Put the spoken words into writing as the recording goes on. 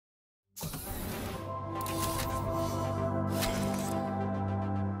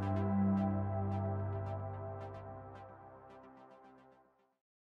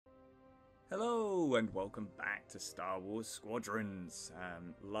Hello and welcome back to Star Wars Squadrons.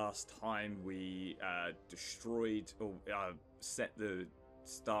 Last time we destroyed or set the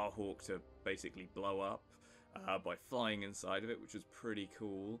Starhawk to basically blow up by flying inside of it, which was pretty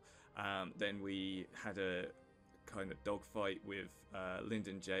cool. Then we had a kind of dogfight with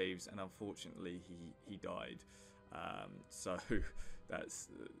Lyndon James, and unfortunately he died. So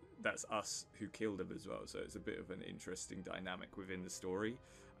that's us who killed him as well. So it's a bit of an interesting dynamic within the story.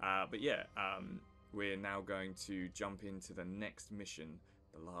 But yeah, we're now going to jump into the next mission,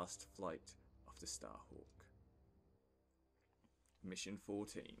 the last flight of the Starhawk. Mission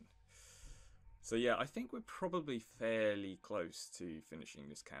 14. So yeah, I think we're probably fairly close to finishing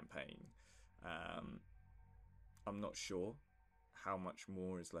this campaign. I'm not sure how much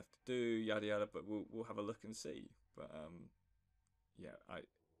more is left to do, yada yada, but we'll have a look and see. But yeah,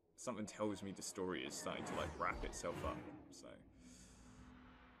 something tells me the story is starting to like wrap itself up. So.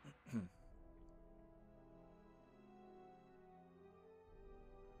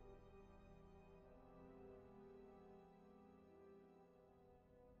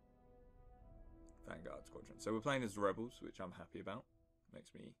 Vanguard Squadron. So we're playing as the Rebels, which I'm happy about.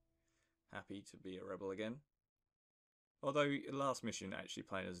 Makes me happy to be a Rebel again. Although last mission actually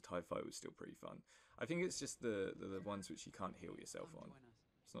playing as a TIE Fighter was still pretty fun. I think it's just the ones which you can't heal yourself on.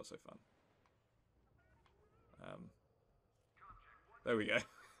 It's not so fun. There we go.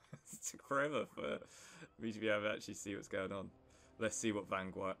 It took forever for me to be able to actually see what's going on. Let's see what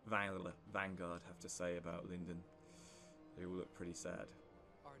Vanguard have to say about Lyndon. They all look pretty sad.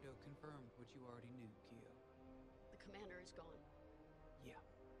 Ardo confirmed what you already knew, Keo. The commander is gone. Yeah.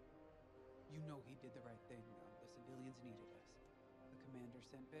 You know he did the right thing, though. The civilians needed us. The commander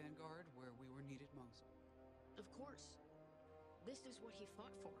sent Vanguard where we were needed most. Of course. This is what he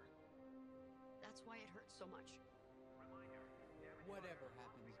fought for. That's why it hurts so much. Whatever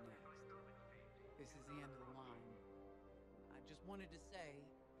happens next, this is the end of the line. I just wanted to say,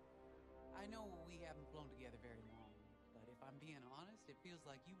 I know we haven't flown together very long, but if I'm being honest, it feels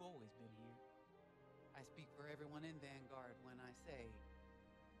like you've always been here. I speak for everyone in Vanguard when I say,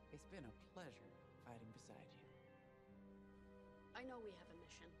 it's been a pleasure fighting beside you. I know we have a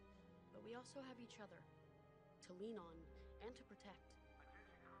mission, but we also have each other to lean on and to protect.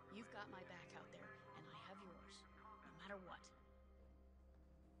 You've got my back out there, and I have yours, no matter what.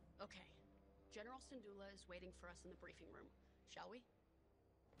 Okay, General Syndulla is waiting for us in the briefing room. Shall we?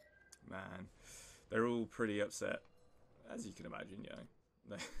 Man, they're all pretty upset, as you can imagine, you know.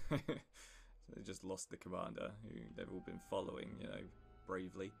 They just lost the commander, who they've all been following, you know,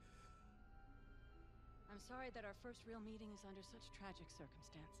 bravely. I'm sorry that our first real meeting is under such tragic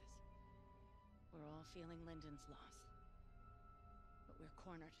circumstances. We're all feeling Lyndon's loss. But we're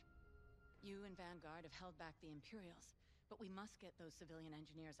cornered. You and Vanguard have held back the Imperials, but we must get those civilian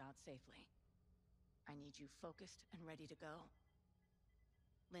engineers out safely. I need you focused and ready to go.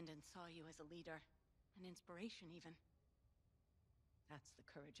 Lyndon saw you as a leader, an inspiration even. That's the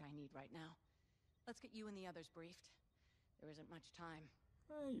courage I need right now. Let's get you and the others briefed. There isn't much time.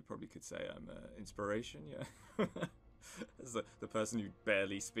 You probably could say I'm an inspiration, yeah. As the person who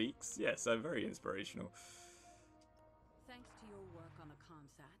barely speaks. Yes, I'm very inspirational. Thanks to your work on the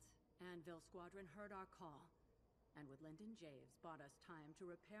comsats, Anvil Squadron heard our call, and with Lyndon Javes bought us time to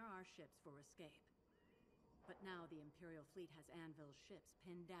repair our ships for escape. But now the Imperial fleet has Anvil's ships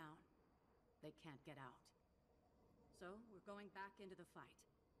pinned down. They can't get out. So we're going back into the fight,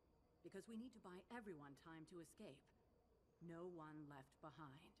 because we need to buy everyone time to escape. No one left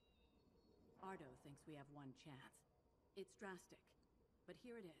behind. Ardo thinks we have one chance. It's drastic, but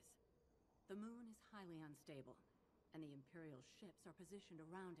here it is. The moon is highly unstable, and the Imperial ships are positioned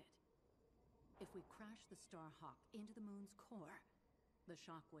around it. If we crash the Starhawk into the moon's core, the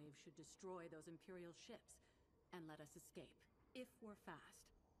shockwave should destroy those Imperial ships and let us escape, if we're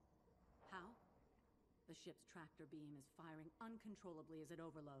fast. How? The ship's tractor beam is firing uncontrollably as it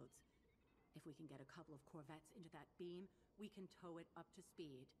overloads. If we can get a couple of corvettes into that beam, we can tow it up to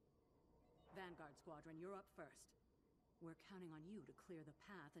speed. Vanguard Squadron, you're up first. We're counting on you to clear the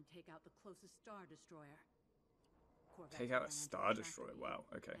path and take out the closest Star Destroyer. Corvettes Take out a Star Destroyer, wow,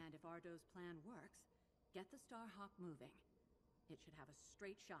 okay. And if Ardo's plan works, get the Starhawk moving. It should have a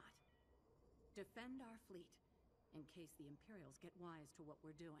straight shot. Defend our fleet, in case the Imperials get wise to what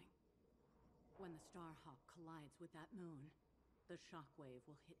we're doing. When the Starhawk collides with that moon, the shockwave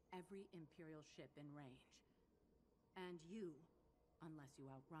will hit every Imperial ship in range. And you, unless you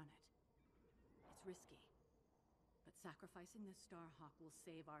outrun it. It's risky, but sacrificing the Starhawk will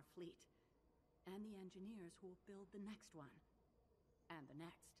save our fleet, and the engineers who will build the next one, and the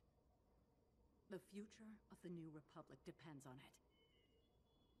next. The future of the New Republic depends on it.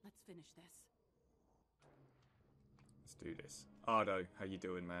 Let's finish this. Let's do this. Ardo, how you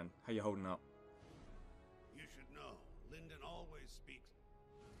doing, man? How you holding up? You should know, Lyndon always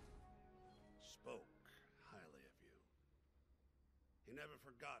spoke highly of you. He never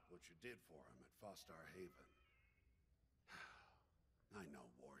forgot what you did for him at Fostar Haven. I know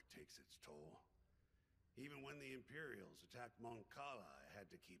war takes its toll. Even when the Imperials attacked Moncala, I had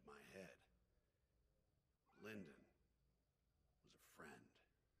to keep my head. Lyndon was a friend.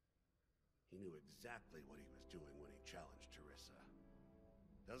 He knew exactly what he was doing when he challenged Teresa.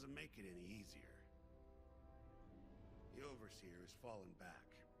 Doesn't make it any easier. The Overseer has fallen back,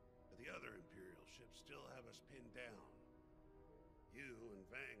 but the other Imperial ships still have us pinned down. You and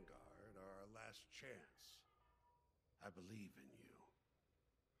Vanguard are our last chance. I believe in you.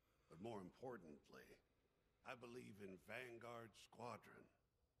 But more importantly, I believe in Vanguard's squadron.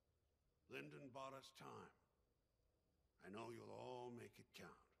 Lyndon bought us time. I know you'll all make it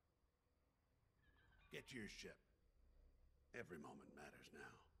count. Get to your ship. Every moment matters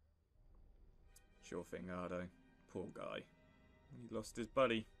now. Sure thing, Ardo. Poor guy. He lost his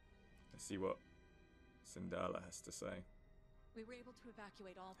buddy. Let's see what Sindala has to say. We were able to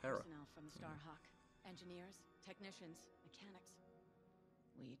evacuate all Hera. personnel from the Starhawk. Engineers, technicians, mechanics.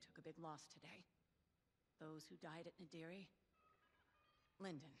 We took a big loss today. Those who died at Nadiri.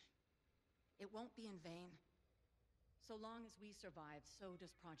 Lyndon, it won't be in vain. So long as we survive, so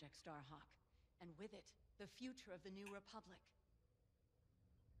does Project Starhawk. And with it, the future of the New Republic.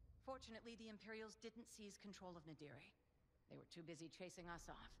 Fortunately, the Imperials didn't seize control of Nadiri. They were too busy chasing us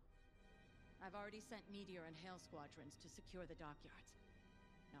off. I've already sent Meteor and Hail Squadrons to secure the dockyards.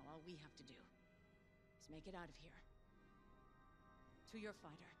 Now all we have to do is make it out of here. To your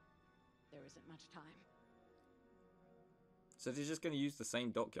fighter. There isn't much time. So they're just going to use the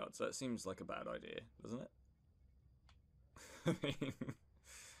same dockyards. That seems like a bad idea, doesn't it? I mean,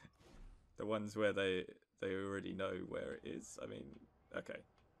 the ones where they already know where it is. I mean, okay,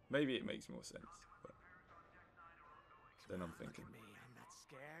 maybe it makes more sense. But then I'm thinking, Look at me, I'm not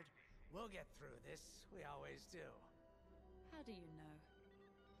scared. We'll get through this. We always do. How do you know?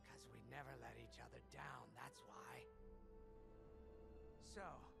 Because we never let each other down, that's why. So,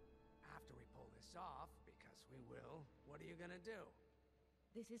 after we pull this off, because we will, what are you gonna do?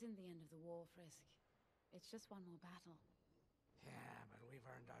 This isn't the end of the war, Frisk. It's just one more battle. Yeah, but we've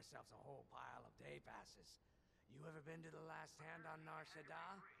earned ourselves a whole pile of day passes. You ever been to the last hand on Nar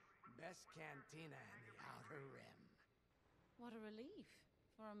Shaddaa? Best cantina in the Outer Rim. What a relief.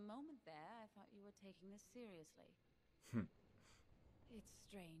 For a moment there, I thought you were taking this seriously. It's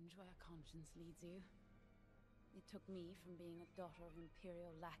strange where conscience leads you. It took me from being a daughter of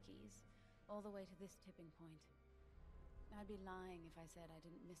Imperial lackeys all the way to this tipping point. I'd be lying if I said I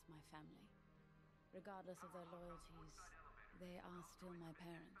didn't miss my family. Regardless of their loyalties, they are still my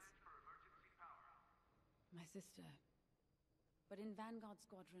parents. My sister. But in Vanguard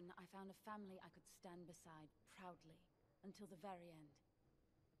Squadron, I found a family I could stand beside proudly until the very end.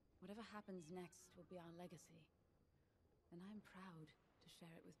 Whatever happens next will be our legacy. And I'm proud to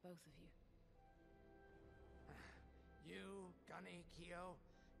share it with both of you. You, Gunny, Keo,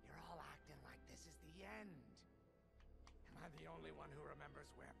 you're all acting like this is the end. Am I the only one who remembers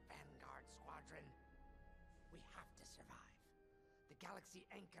where Vanguard Squadron? We have to survive. The galaxy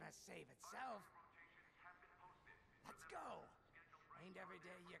ain't gonna save itself. Let's go. Ain't every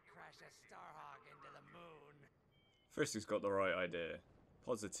day you crash a Starhawk into the moon. Frisk has got the right idea.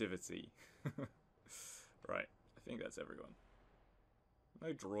 Positivity. Right, I think that's everyone.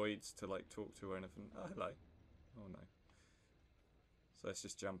 No droids to like talk to or anything. Oh, hello. Oh no. So let's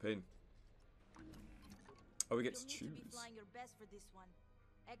just jump in. Oh, we get to choose. You'll need to be flying your best for this one.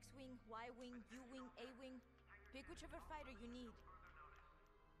 X-Wing, Y-Wing, U-Wing, A-Wing. Pick whichever fighter you need.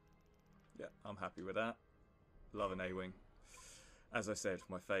 Yeah, I'm happy with that. Love an A-Wing. As I said,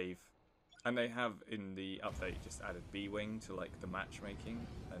 my fave. And they have, in the update, just added B-Wing to like the matchmaking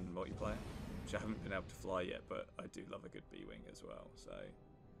and multiplayer. Which I haven't been able to fly yet, but I do love a good B-Wing as well. So,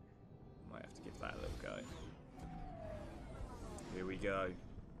 might have to give that a little go. Here we go.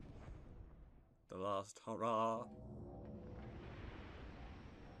 The last hurrah.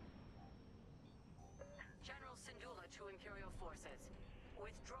 General Syndulla to Imperial forces.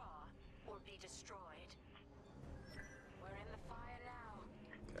 Withdraw or be destroyed. We're in the fire now.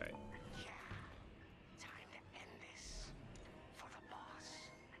 Okay. Yeah. Time to end this. For the boss.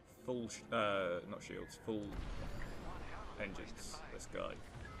 Full, not shields, full engines. Let's go.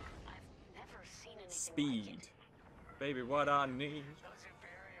 I've never seen anything Speed. like it. Baby, what I need. Those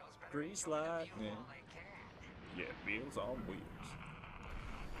Imperials better Grease enjoy the lightning. fuel while they can. Yeah, wheels on wheels.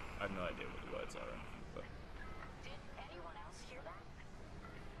 I have no idea what the words are, but Did anyone else hear that?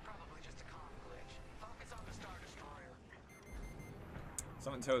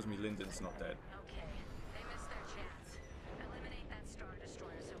 Something tells me Lyndon's not dead. Okay, they missed their chance. Eliminate that Star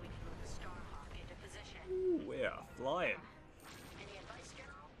Destroyer so we can move the Starhawk into position. Ooh, we are flying. Any advice,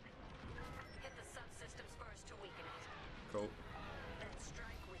 General? Hit the subsystems first to weaken it. Cool. Then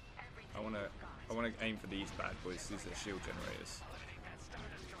strike with everything I wanna you've got. aim for these bad boys. These are shield generators. Eliminate that Star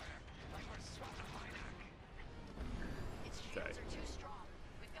Destroyer like we're swapping a Minoc. Its Okay. shields are too strong.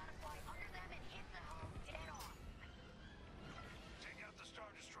 We've got to fly under them and hit the hull dead on. Take out the Star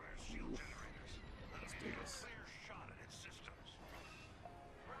Destroyer's shield generators. Let's do this. Clear shot at its systems.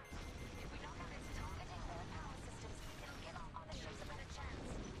 If we knock out its targeting or power systems, it'll give our other ships a better chance.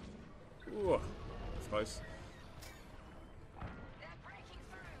 Ooh, that's close. They're breaking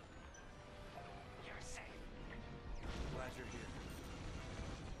through. You're safe. Glad you're here.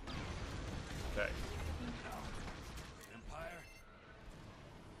 Okay. Empire?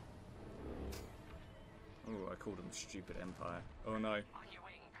 Ooh, I called them stupid Empire. Oh no. On your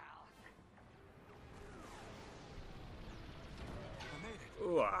wing, pal. I made it.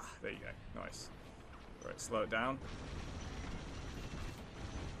 Ooh, ah, there you go. Nice. Right, slow it down.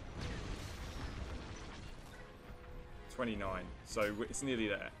 $29. So it's nearly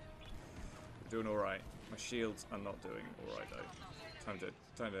there. We're doing all right. My shields are not doing all right though.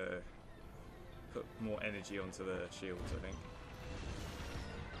 Time to put more energy onto the shields, I think.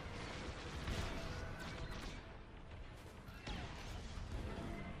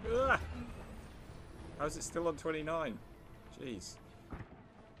 Ah! How is it still on 29? Jeez.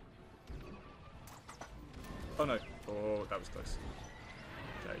 Oh no. Oh, that was close.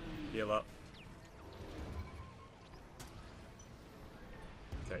 Okay, heal up.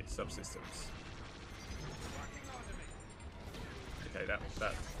 Okay, subsystems. Okay, that,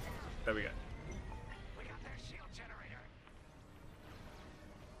 there we go. We got their shield generator.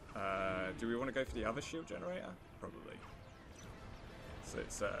 Do we want to go for the other shield generator? Probably. So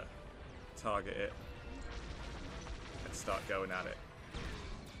let's target it and start going at it.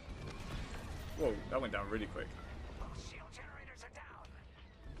 Whoa, that went down really quick. Both shield generators are down.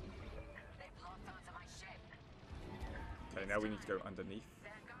 They've locked onto my ship. Okay, now we need to go underneath.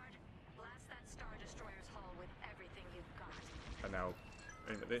 Vanguard, blast that Star Destroyer's hull with everything you've got. And now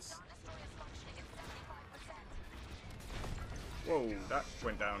aim at this. Star Destroyer's functioning at 75%. Whoa, that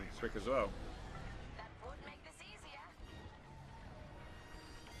went down quick as well. That would make this easier.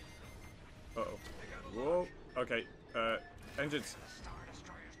 Uh-oh. Whoa. Okay, engines. Star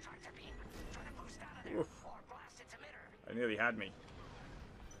Destroyer's trying to boost out of there Oof. or blast its emitter. They nearly had me.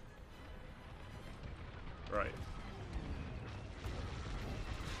 Right.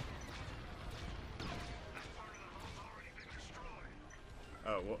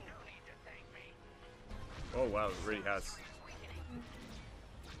 Oh, what? No need to thank me. Oh, wow, it really has.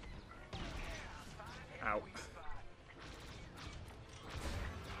 Ow.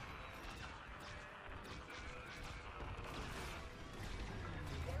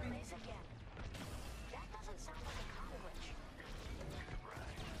 There it is again. That doesn't sound like a comm glitch.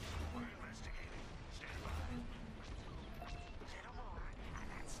 We're investigating. Stand by. Little more, and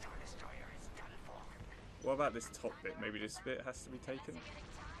that Star Destroyer is done for. What about this top bit? Maybe this bit has to be taken? Getting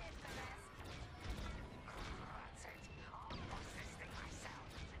tired, fellas. That's it. I'll bust this thing myself.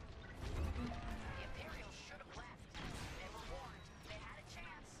 The imperials should have left. They were warned. They had a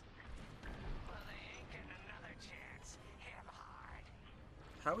chance. Well, they ain't getting another chance. Hit 'em hard.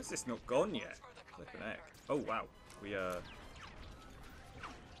 How is this not gone yet? Flippin' heck. Oh, wow. We're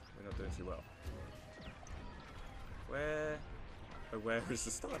not doing too well. Where is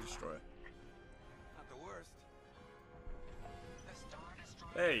the Star Destroyer? Not the worst. The Star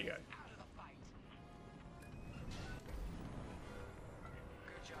Destroyer There you go. out of the fight.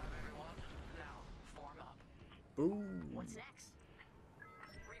 Good job, everyone. Now, form up. Boom. What's next?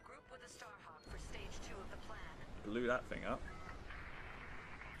 Regroup with the Starhawk for stage 2 of the plan. Blew that thing up.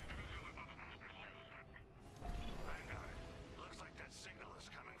 Vanguard, looks like that signal is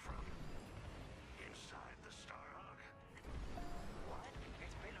coming from inside the Starhawk. What?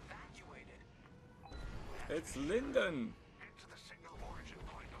 It's been evacuated. It's Lyndon. Get to the signal origin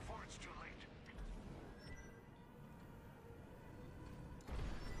point before it's too late.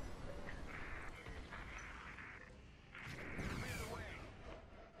 Clear the way.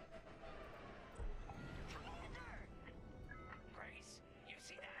 Grace, you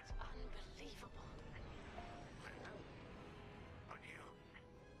see that? Unbelievable. Lyndon? But you...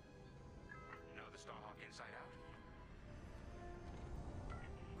 Know the Starhawk inside out?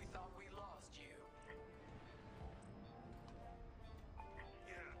 We thought we lost you.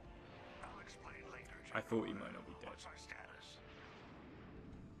 Yeah, I'll explain later, I thought he might not be dead. What's our status?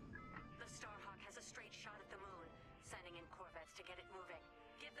 The Starhawk has a straight shot at the moon, sending in corvettes to get it moving.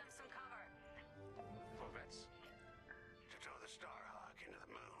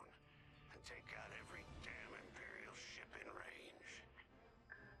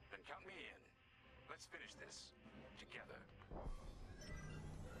 Let's finish this together.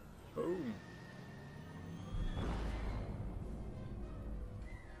 Boom.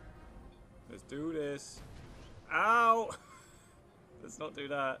 Let's do this. Ow! Let's not do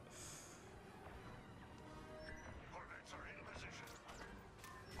that. Corvettes are in position.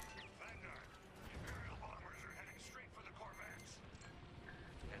 Vanguard, the Imperial bombers are heading straight for the Corvettes.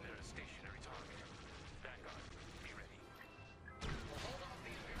 And they're a stationary target. Vanguard, be ready. We'll hold off the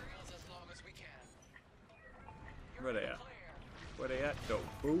Imperials as long as we can. Where they at? Clear. Where they at? Go.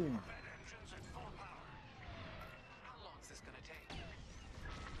 Boom. Corvette engines at full power. How long's this gonna take?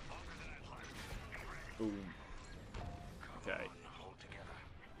 Longer than I'd like. Be ready. Boom. Okay. Hold together.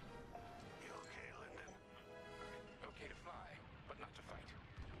 You okay, Lyndon? Okay to fly, but not to fight.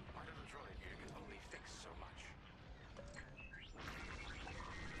 Our little droid here can only fix so much.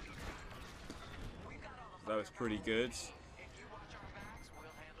 We've got all the That was pretty good. If you watch our backs, we'll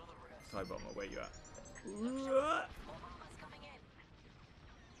handle the rest. Tie bomber, where you at? More bombers coming in.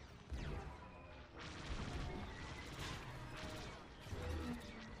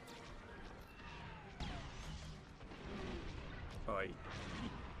 Oh, he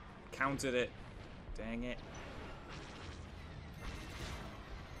countered it. Dang it.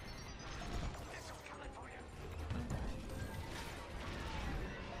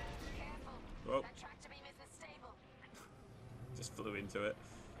 Careful. Whoa, That tractor beam isn't stable. just flew into it.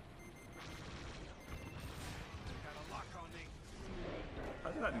 Got a lock on me.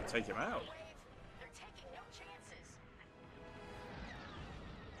 How did that take him out? Wave. They're taking no chances.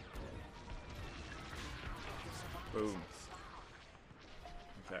 Boom.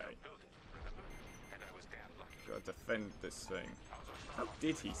 Okay, Build it, remember? And I was damn lucky. gotta defend this thing. How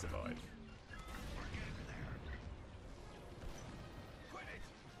did he survive?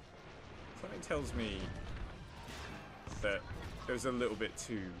 Something tells me that it was a little bit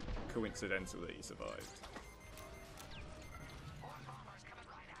too coincidental that he survived. More bombers coming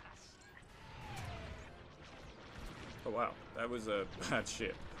right at us. Oh wow, that was a bad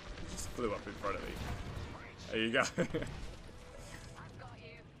ship. It just flew up in front of me. There you go. I've got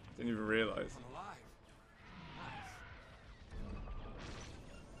you. Didn't even realize. I'm alive.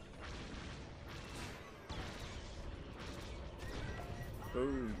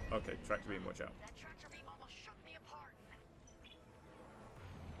 Boom. Okay, tractor beam, watch out. That tractor beam almost shook me apart.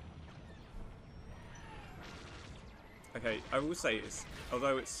 Okay, I will say it's,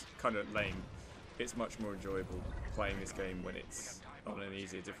 although it's kind of lame, it's much more enjoyable playing this game when it's on an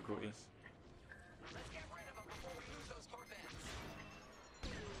easier difficulty. Let's get rid of them before we lose those Corvettes.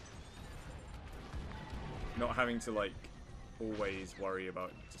 Not having to like always worry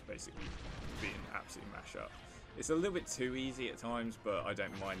about just basically being absolutely mash up. It's a little bit too easy at times, but I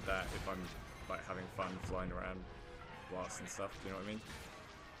don't mind that if I'm like having fun flying around, blasts and stuff. Do you know what I mean?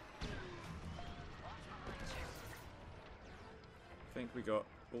 I think we got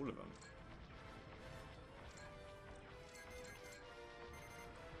all of them.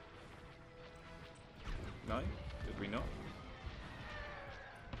 No? Did we not?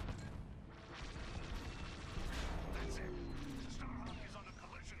 That's it. Starhawk is on a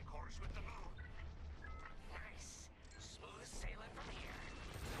collision course with the moon. Nice. Smooth sailing from here.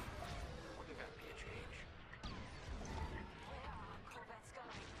 Wouldn't that be a change? Where are our Corvettes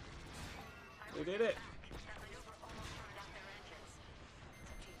going? We did it! That maneuver almost burned out their engines.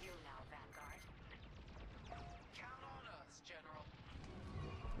 It's up to you now, Vanguard. Count on us, General.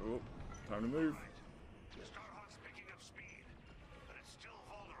 Oh, time to move. Starhawk's picking up speed, but it's still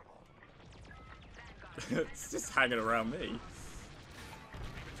vulnerable. It's just hanging around me.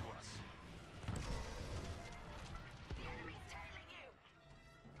 Leave it to us. The enemy's tailing you.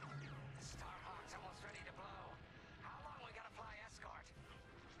 The Starhawk's almost ready to blow. How long we gotta fly escort?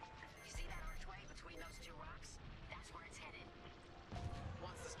 You see that archway between those two rocks? That's where it's headed.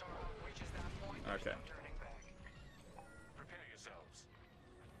 Once the Starhawk reaches that point, there's Okay. no turning back. Prepare yourselves.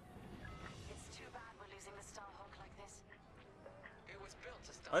 It's too bad we're losing the Starhawk like this. It was built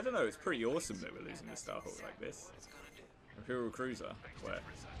to stop. I don't know, it's pretty awesome that we're losing the Starhawk like this. What it's gonna do. Imperial Cruiser, where?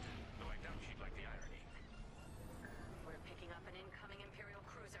 Though I doubt she'd like the irony. We're picking up an incoming Imperial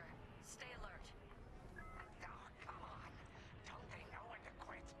cruiser. Stay alert. Oh, come on. Don't they know when to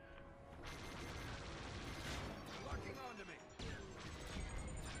quit? Locking onto me.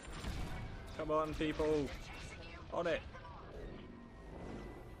 Come on, people! On it!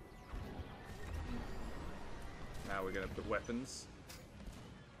 Now we're gonna put weapons.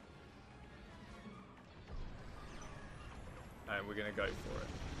 And we're gonna go for it.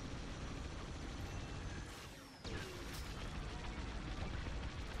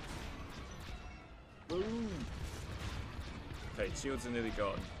 Boom! Okay, shields are nearly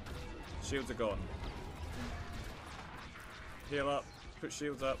gone. Shields are gone. Heal up. Put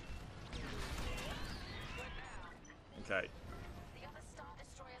shields up. Okay. The other Star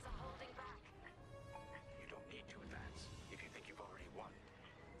Destroyers are holding back. You don't need to advance if you think you've already won.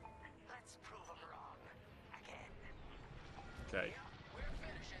 Let's prove them wrong. Again. Okay.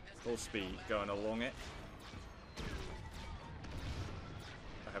 Full speed going along it.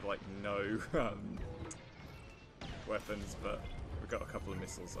 I have like no weapons, but we've got a couple of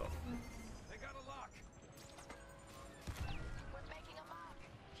missiles off. They got a lock. We're making a mark.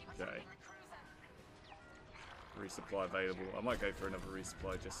 Keep Okay. attacking the cruiser. Resupply available. I might go for another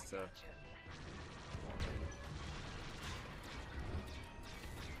resupply just to...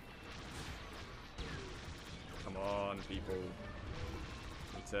 Come on, people.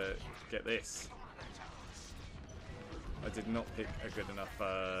 Need to get this. I did not pick a good enough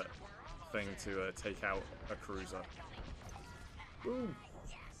thing to take out a cruiser. Boom!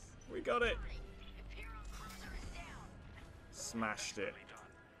 We got it! Smashed it.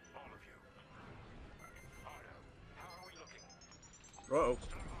 All of you. Ardo, how are we looking? Uh-oh.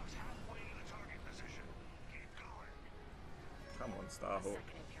 Starhawk's halfway to the target position. Keep going. Come on, Starhawk.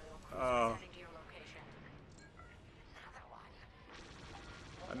 Second Imperial cruiser Oh, heading to your location.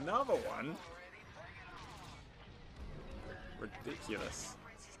 Another one. another one? Ridiculous.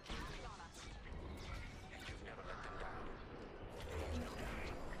 Prince is counting on us. And you've never let them down.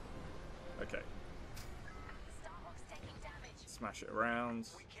 Okay, Starhawk's taking damage. smash it around.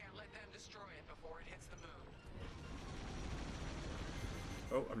 We can't let them destroy it before it hits the moon.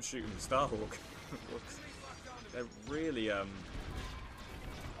 Oh, I'm shooting the Starhawk. Whoops. They're really,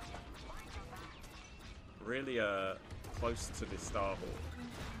 really, close to the Starhawk.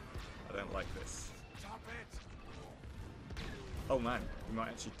 I don't like this. Stop it! Oh man, you might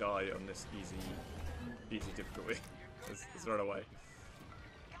actually die on this easy difficulty. Let's run away.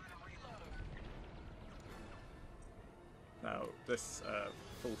 Now, this,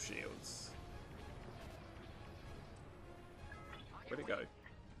 full shields. Where'd it go?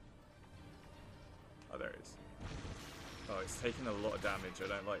 Oh, there it is. Oh, it's taking a lot of damage. I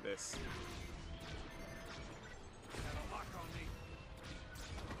don't like this. Got a lock on me.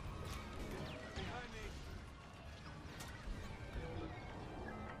 Behind me.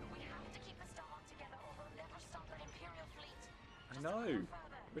 We have to keep the Starhawk together or we'll never stop an Imperial fleet. I know.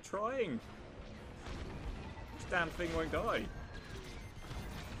 We're trying. This damn thing won't die. Enemy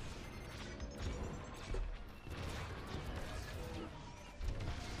is persistent.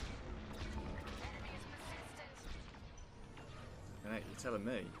 Mate, you're telling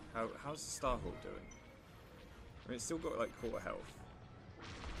me. How's the Starhawk doing? I mean, it's still got like quarter health.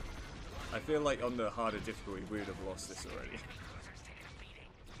 I feel like on the harder difficulty we would have lost this already. Cruiser's taking a beating.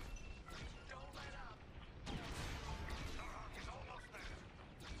 Don't let up. Starhawk is almost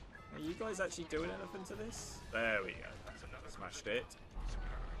there. Are you guys actually doing anything to this? There we go. That's another Smashed it.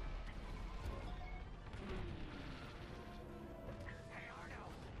 Hey, Ardo,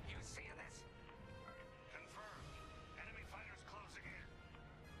 you seeing this? Confirmed. Enemy fighters closing in.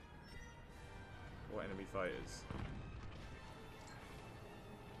 What enemy fighters?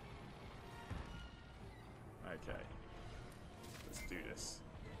 Okay. Let's do this.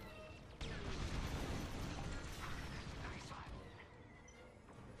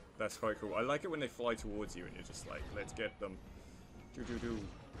 That's quite cool. I like it when they fly towards you and you're just like, let's get them. Do do do.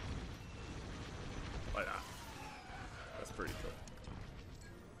 Like that. That's pretty cool.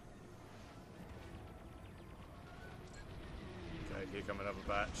 Okay, here come another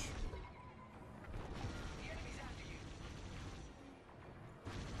batch. The enemy's after you.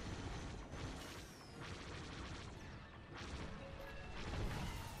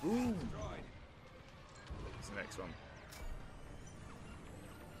 Ooh! Destroyed. What's the next one?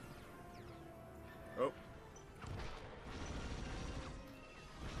 Oh.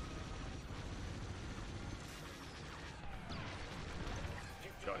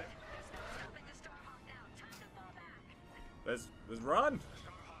 Got it. Stopping the Starhawk now. Time to fall back. Let's run!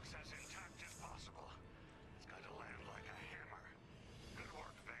 Starhawk's as intact as possible. It's going to land like a hammer. Good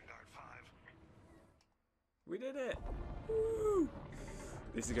work, Vanguard 5. We did it! Woo!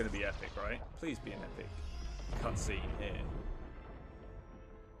 This is going to be epic, right? Please be an epic cutscene here.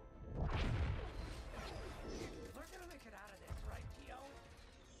 We're gonna make it out of this, right, Kyo?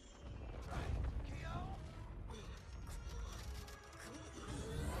 Right, Kyo?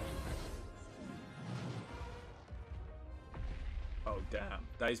 Oh damn,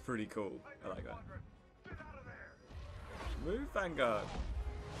 that is pretty cool. I like that. Get out of there. Move, Vanguard!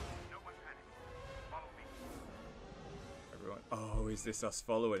 No one panic. Follow me. Everyone. Oh, is this us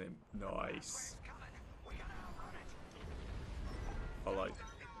following him? Nice. Coming. We gotta outrun it. I like. I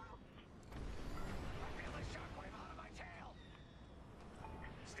feel a shockwave out of my tail.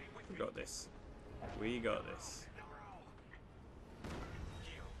 We got this. We got this.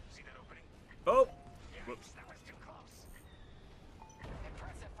 Kyo, see that opening? Oh! Yeah, Whoops. that was too close.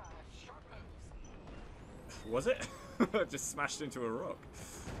 Impressive, sharp moves. Was it? Just smashed into a rock.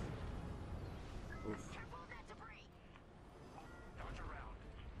 Oof. Careful of that debris. Dodge around.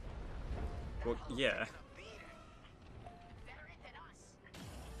 Well, yeah. Taking a beating. Better it than us.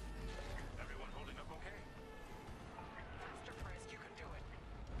 Everyone holding up okay? Faster, Frisk, you can do it.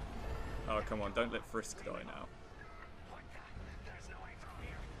 Oh, come on. Don't let Frisk die now. What the? There's no way through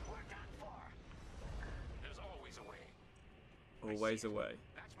here. We're done for. There's always a way. Always away.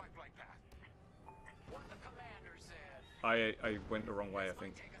 That's my flight path. What the commander said. I went the wrong way, I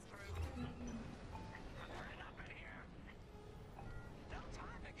think. Take us through. Burning up in here. No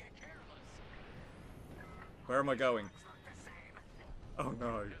time to get careless. Where am I going? It's not the same. Oh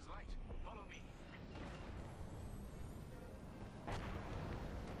no. There's light. Follow me.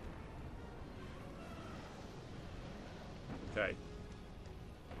 Okay.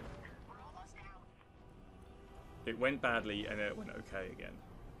 We're almost out. It went badly and then it went okay again.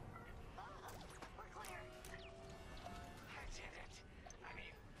 We're clear. I did it. I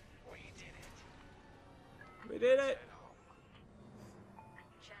mean, we did it. We did it! At home.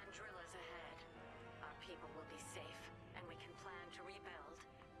 Chandrilla's ahead. Our people will be safe, and we can plan to rebuild.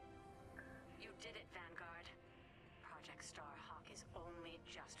 You did it, Vanguard. Project Starhawk is only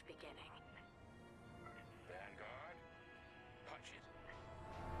just beginning. Vanguard. Punch it.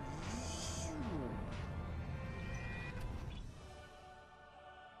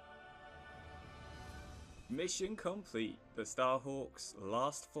 Mission complete. The Starhawk's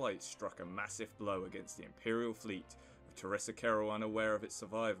last flight struck a massive blow against the Imperial fleet. With Teresa Carroll unaware of its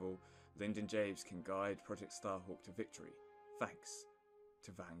survival, Lyndon James can guide Project Starhawk to victory, thanks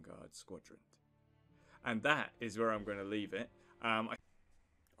to Vanguard Squadron. And that is where I'm going to leave it.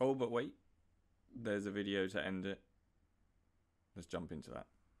 Oh, but wait. There's a video to end it. Let's jump into that.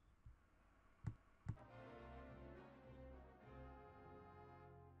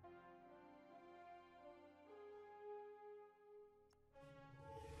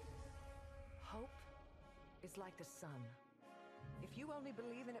 Hope is like the sun. If you only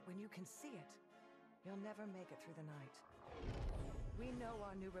believe in it when you can see it, you'll never make it through the night. We know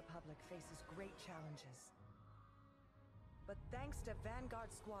our new republic faces great challenges. But thanks to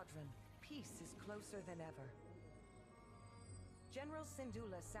Vanguard Squadron, peace is closer than ever. General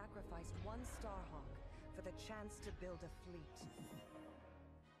Syndulla sacrificed one Starhawk for the chance to build a fleet.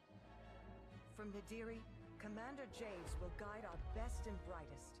 From Nadiri, Commander Javes will guide our best and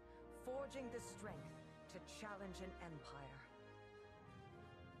brightest, forging the strength to challenge an empire.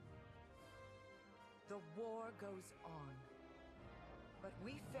 The war goes on, but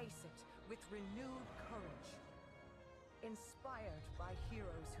we face it with renewed courage, inspired by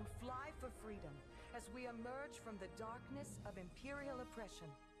heroes who fly for freedom as we emerge from the darkness of imperial oppression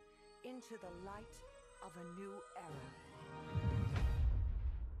into the light of a new era.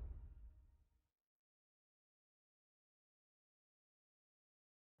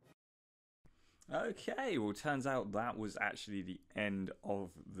 Okay, well, turns out that was actually the end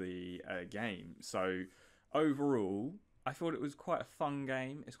of the game. So, overall, I thought it was quite a fun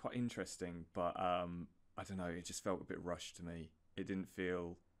game. It's quite interesting, but I don't know, it just felt a bit rushed to me. It didn't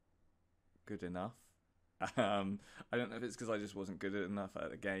feel good enough. I don't know if it's because I just wasn't good enough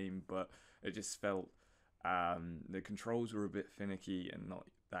at the game, but it just felt the controls were a bit finicky and not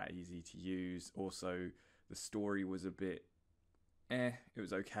that easy to use. Also, the story was a bit it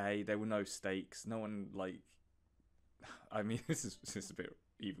was okay. There were no stakes. No one, like, I mean, this is a bit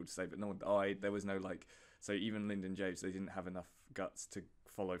evil to say, but no one died. There was no, like, so even Lyndon James, they didn't have enough guts to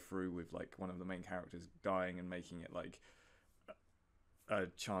follow through with, like, one of the main characters dying and making it, like, a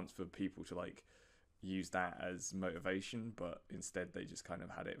chance for people to, like, use that as motivation, but instead they just kind of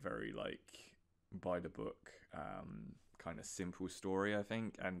had it very, like, by the book, kind of simple story, I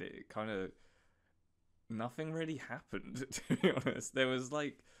think, and it kind of, nothing really happened, to be honest. There was,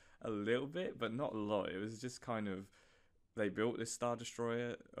 like, a little bit, but not a lot. It was just kind of, they built this Star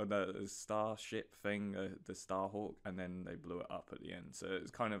Destroyer, or the starship thing, the Starhawk, and then they blew it up at the end. So it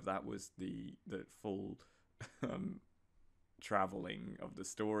was kind of, that was the full traveling of the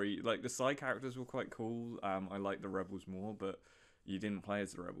story. Like, the side characters were quite cool. I liked the Rebels more, but you didn't play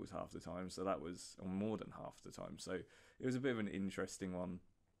as the Rebels half the time, so that was, or more than half the time. So it was a bit of an interesting one.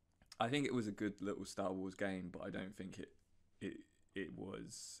 I think it was a good little Star Wars game, but I don't think it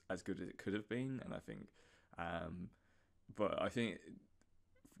was as good as it could have been. And I think, but I think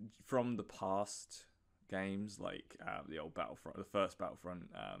from the past games, like the old Battlefront, the first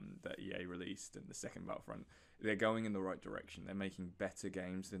Battlefront that EA released, and the second Battlefront. They're going in the right direction. They're making better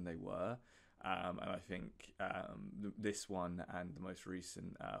games than they were. And I think this one and the most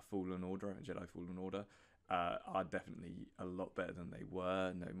recent Fallen Order, Jedi Fallen Order, are definitely a lot better than they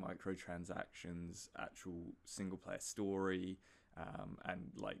were. No microtransactions, actual single player story,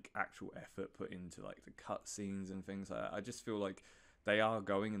 and like actual effort put into like the cutscenes and things like that. I just feel like they are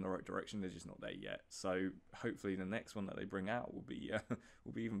going in the right direction. They're just not there yet. So hopefully the next one that they bring out will be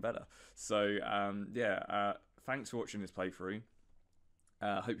will be even better. So thanks for watching this playthrough.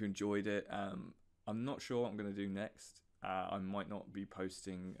 Hope you enjoyed it. I'm not sure what I'm going to do next. I might not be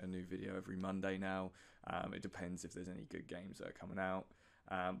posting a new video every Monday now. It depends if there's any good games that are coming out.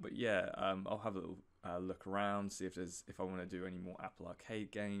 But yeah, I'll have a little look around, see if I want to do any more Apple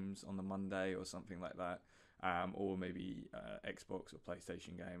Arcade games on the Monday or something like that. Or maybe Xbox or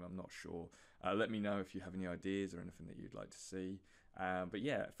PlayStation game, I'm not sure. Let me know if you have any ideas or anything that you'd like to see. But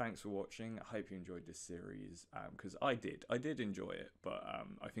yeah, thanks for watching. I hope you enjoyed this series, because I did enjoy it, but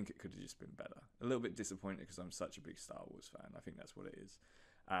I think it could have just been better. A little bit disappointed because I'm such a big Star Wars fan. I think that's what it is.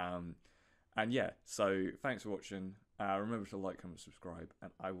 And yeah, so thanks for watching. Remember to like, comment, subscribe,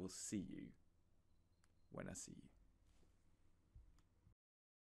 and I will see you when I see you.